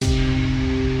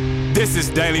This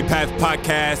is Daily Path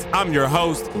Podcast. I'm your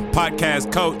host,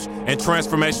 podcast coach, and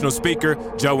transformational speaker,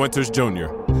 Joe Winters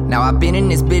Jr. Now I've been in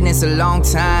this business a long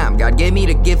time. God gave me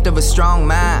the gift of a strong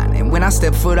mind. And when I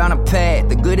step foot on a path,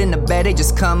 the good and the bad, they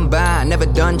just combine. Never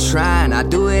done trying. I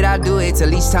do it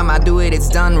till each time I do it, it's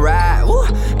done right. Woo.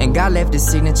 And God left his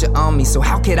signature on me, so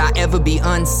how could I ever be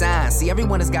unsigned? See,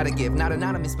 everyone has got a gift, not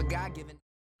anonymous, but God-given.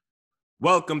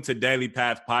 Welcome to Daily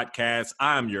Path Podcast.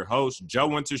 I'm your host, Joe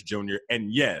Winters Jr.,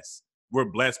 and yes, we're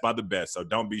blessed by the best, so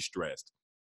don't be stressed.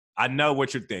 I know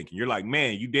what you're thinking. You're like,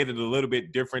 man, you did it a little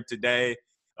bit different today.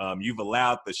 You've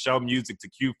allowed the show music to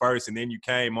cue first, and then you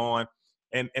came on.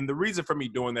 And the reason for me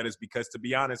doing that is because, to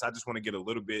be honest, I just want to get a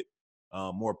little bit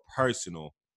more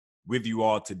personal with you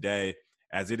all today,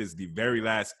 as it is the very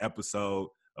last episode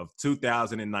of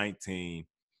 2019.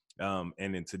 And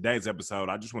in today's episode,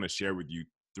 I just want to share with you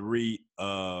 3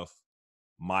 of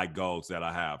my goals that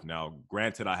I have. Now,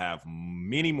 granted, I have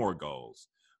many more goals,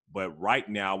 but right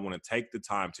now I want to take the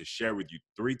time to share with you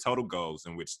 3 total goals,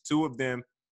 in which 2 of them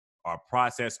are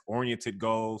process-oriented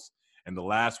goals, and the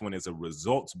last one is a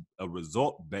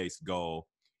result-based goal,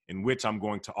 in which I'm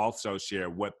going to also share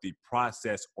what the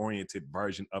process-oriented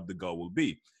version of the goal will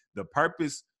be. The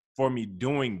purpose for me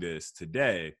doing this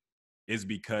today is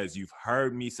because you've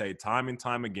heard me say time and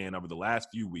time again over the last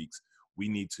few weeks, we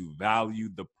need to value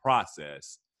the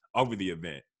process over the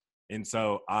event. And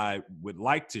so I would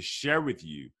like to share with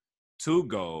you 2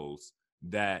 goals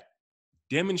that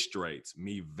demonstrates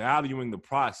me valuing the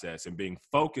process and being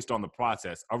focused on the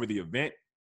process over the event.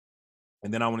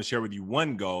 And then I want to share with you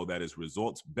 1 goal that is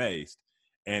results-based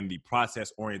and the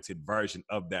process-oriented version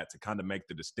of that, to kind of make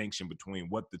the distinction between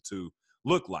what the 2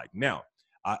 look like. Now,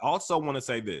 I also want to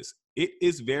say this. It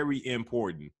is very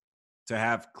important to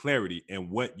have clarity in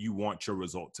what you want your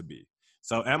result to be.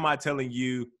 So am I telling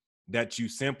you that you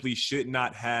simply should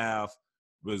not have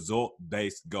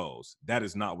result-based goals? That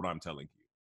is not what I'm telling you.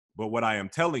 But what I am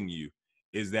telling you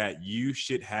is that you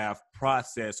should have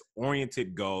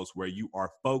process-oriented goals where you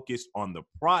are focused on the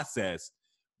process,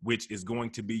 which is going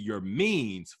to be your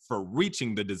means for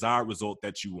reaching the desired result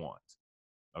that you want.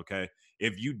 Okay?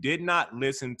 If you did not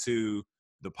listen to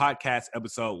the podcast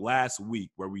episode last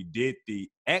week, where we did the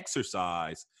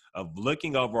exercise of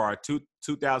looking over our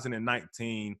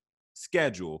 2019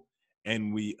 schedule,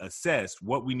 and we assessed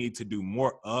what we need to do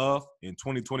more of in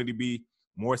 2020 to be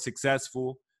more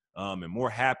successful and more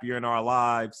happier in our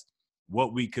lives,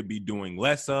 what we could be doing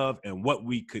less of, and what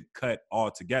we could cut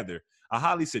altogether, I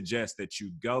highly suggest that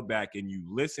you go back and you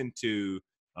listen to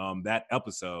that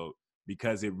episode,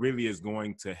 because it really is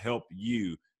going to help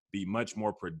you be much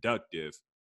more productive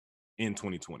in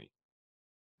 2020.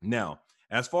 Now,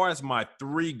 as far as my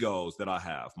 3 goals that I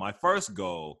have, my first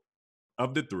goal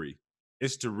of the 3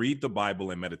 is to read the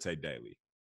Bible and meditate daily.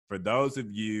 For those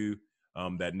of you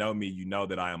that know me, you know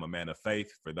that I am a man of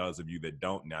faith. For those of you that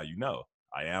don't, now you know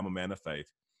I am a man of faith.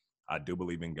 I do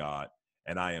believe in God,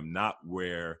 and I am not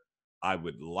where I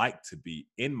would like to be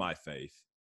in my faith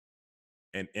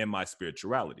and in my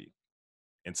spirituality.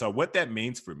 And so what that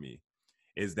means for me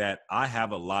is that I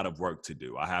have a lot of work to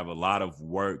do. I have a lot of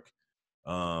work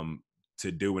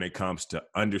to do when it comes to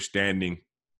understanding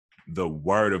the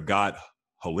Word of God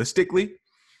holistically,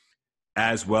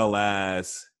 as well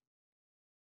as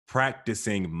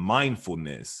practicing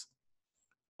mindfulness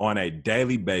on a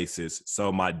daily basis,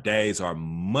 so my days are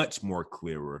much more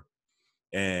clearer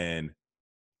and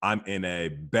I'm in a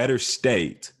better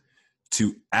state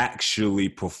to actually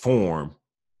perform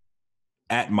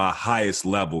at my highest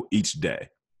level each day.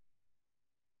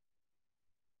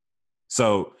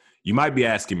 So you might be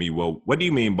asking me, well, what do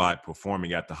you mean by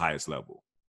performing at the highest level?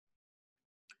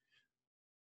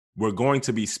 We're going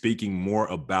to be speaking more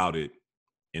about it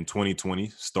in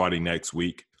 2020, starting next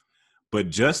week. But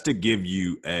just to give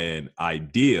you an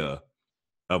idea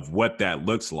of what that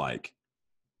looks like,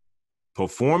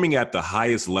 performing at the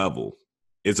highest level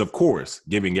is, of course,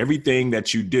 giving everything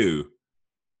that you do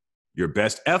your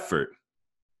best effort.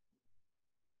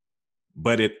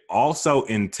 But it also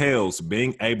entails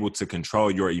being able to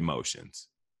control your emotions.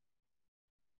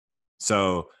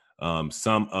 So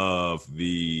some of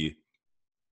the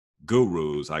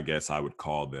gurus, I guess I would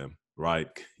call them, right?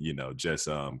 You know, just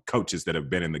coaches that have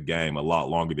been in the game a lot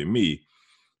longer than me,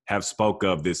 have spoke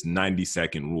of this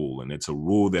 90-second rule. And it's a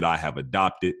rule that I have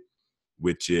adopted,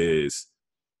 which is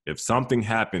if something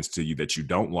happens to you that you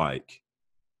don't like,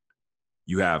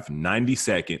 you have 90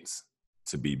 seconds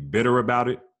to be bitter about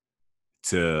it,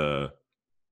 to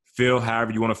feel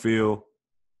however you want to feel,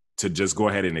 to just go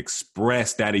ahead and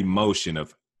express that emotion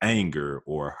of anger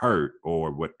or hurt or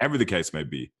whatever the case may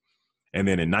be. And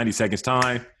then in 90 seconds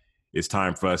time, it's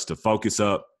time for us to focus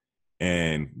up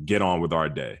and get on with our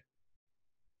day.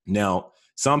 Now,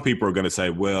 some people are going to say,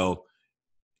 well,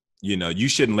 you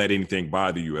shouldn't let anything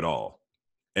bother you at all.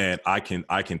 And I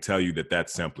can tell you that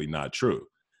that's simply not true.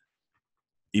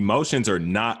 Emotions are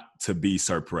not to be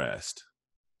suppressed.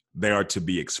 They are to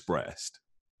be expressed.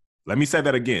 Let me say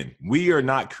that again. We are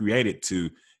not created to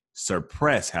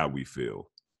suppress how we feel.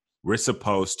 We're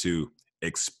supposed to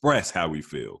express how we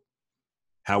feel.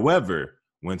 However,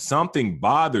 when something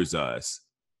bothers us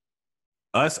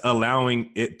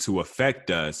allowing it to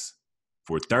affect us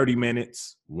for 30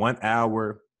 minutes, 1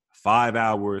 hour, 5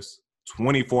 hours,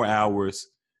 24 hours,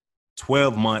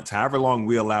 12 months, however long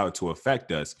we allow it to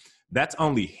affect us, that's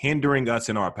only hindering us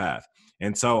in our path.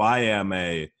 And so I am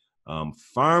a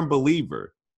firm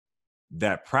believer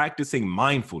that practicing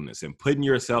mindfulness and putting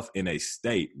yourself in a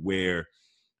state where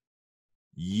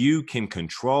you can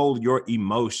control your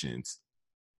emotions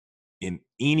in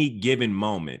any given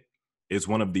moment is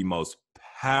one of the most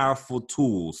powerful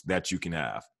tools that you can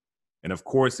have. And of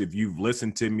course, if you've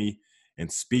listened to me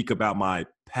and speak about my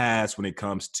past when it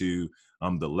comes to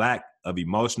the lack of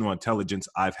emotional intelligence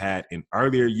I've had in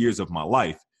earlier years of my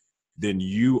life, then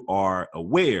you are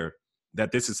aware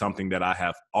that this is something that I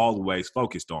have always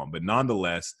focused on. But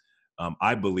nonetheless,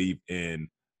 I believe in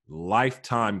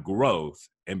lifetime growth.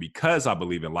 And because I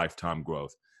believe in lifetime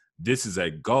growth, this is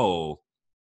a goal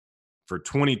for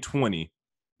 2020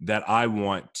 that I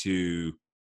want to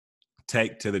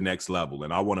take to the next level.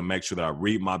 And I want to make sure that I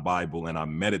read my Bible and I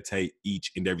meditate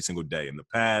each and every single day. In the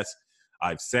past,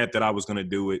 I've said that I was going to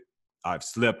do it. I've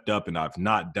slipped up and I've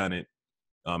not done it.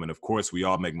 And of course, we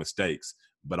all make mistakes,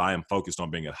 but I am focused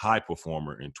on being a high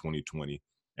performer in 2020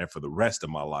 and for the rest of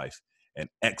my life and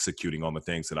executing on the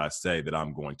things that I say that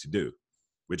I'm going to do,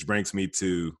 which brings me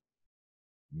to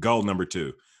goal number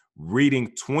 2,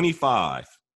 reading 25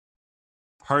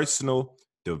 personal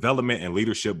development and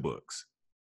leadership books.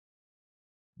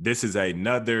 This is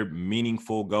another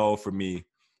meaningful goal for me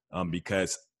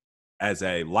because as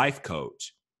a life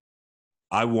coach,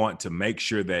 I want to make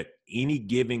sure that any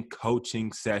given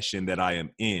coaching session that I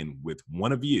am in with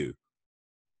one of you,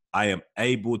 I am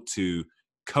able to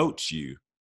coach you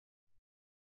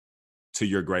to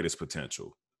your greatest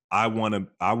potential. I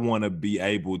want to be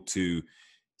able to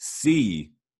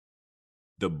see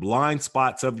the blind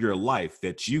spots of your life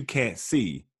that you can't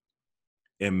see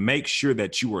and make sure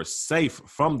that you are safe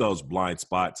from those blind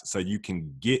spots so you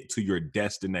can get to your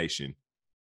destination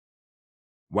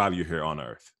while you're here on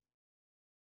earth.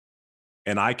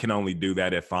 And I can only do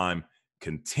that if I'm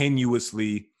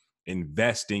continuously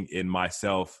investing in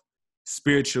myself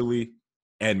spiritually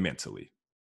and mentally.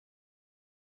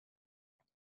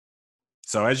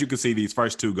 So as you can see, these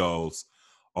first 2 goals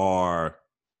are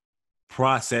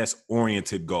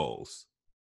process-oriented goals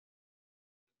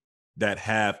that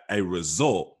have a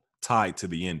result tied to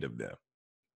the end of them.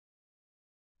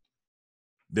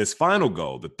 This final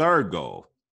goal, the 3rd goal,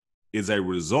 is a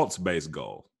results-based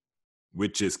goal,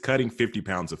 which is cutting 50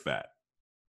 pounds of fat.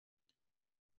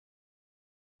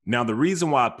 Now, the reason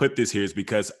why I put this here is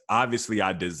because obviously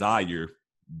I desire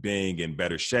being in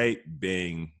better shape,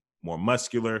 being more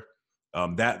muscular.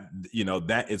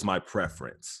 That is my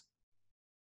preference.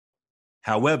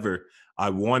 However, I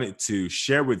wanted to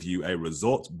share with you a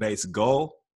results-based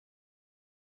goal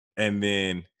and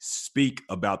then speak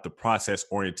about the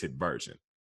process-oriented version.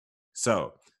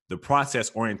 So the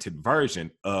process-oriented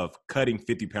version of cutting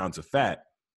 50 pounds of fat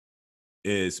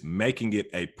is making it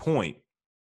a point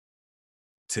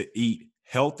to eat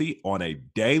healthy on a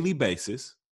daily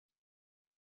basis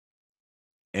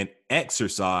and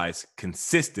exercise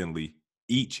consistently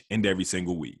each and every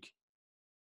single week.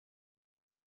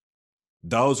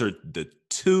 Those are the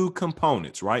 2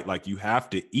 components, right? Like you have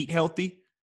to eat healthy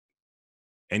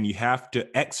and you have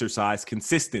to exercise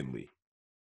consistently.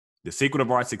 The secret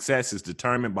of our success is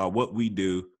determined by what we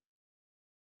do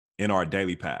in our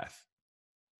daily path.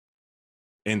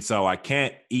 And so I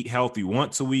can't eat healthy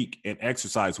once a week and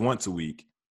exercise once a week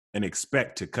and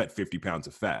expect to cut 50 pounds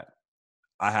of fat.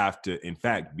 I have to, in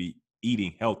fact, be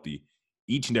eating healthy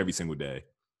each and every single day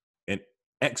and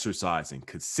exercising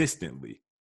consistently.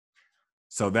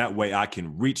 So that way I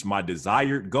can reach my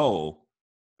desired goal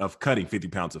of cutting 50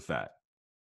 pounds of fat.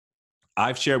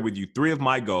 I've shared with you 3 of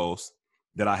my goals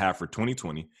that I have for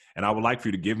 2020, and I would like for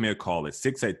you to give me a call at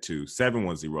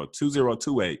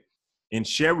 682-710-2028 and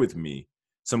share with me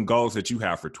some goals that you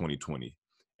have for 2020.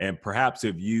 And perhaps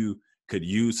if you could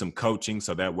use some coaching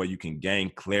so that way you can gain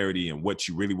clarity in what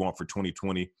you really want for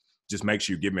 2020, just make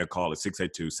sure you give me a call at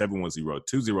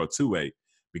 682-710-2028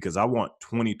 because I want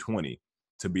 2020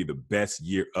 to be the best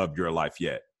year of your life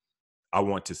yet. I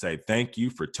want to say thank you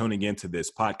for tuning into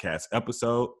this podcast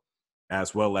episode.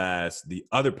 as well as the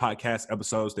other podcast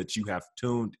episodes that you have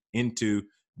tuned into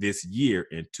this year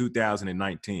in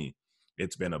 2019.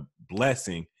 It's been a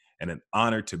blessing and an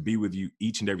honor to be with you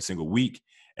each and every single week.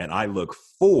 And I look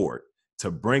forward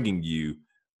to bringing you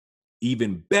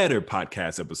even better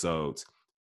podcast episodes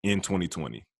in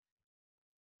 2020.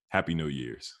 Happy New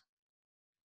Year's.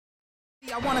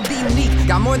 I wanna be unique,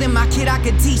 got more than my kid I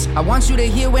could teach. I want you to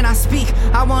hear when I speak.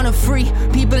 I wanna free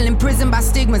people imprisoned by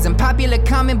stigmas and popular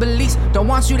common beliefs. Don't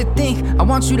want you to think, I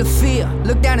want you to feel.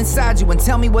 Look down inside you and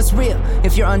tell me what's real.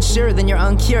 If you're unsure, then you're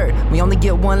uncured. We only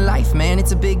get one life, man,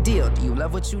 it's a big deal. Do you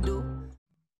love what you do?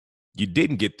 You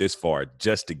didn't get this far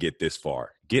just to get this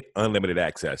far. Get unlimited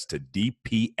access to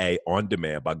DPA on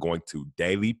demand by going to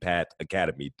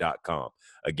dailypathacademy.com.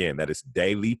 Again, that is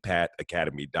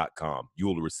dailypathacademy.com. You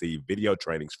will receive video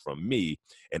trainings from me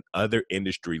and other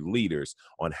industry leaders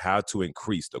on how to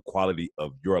increase the quality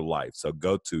of your life. So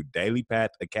go to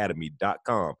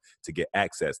dailypathacademy.com to get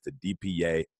access to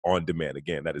DPA on demand.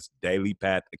 Again, that is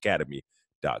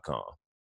dailypathacademy.com.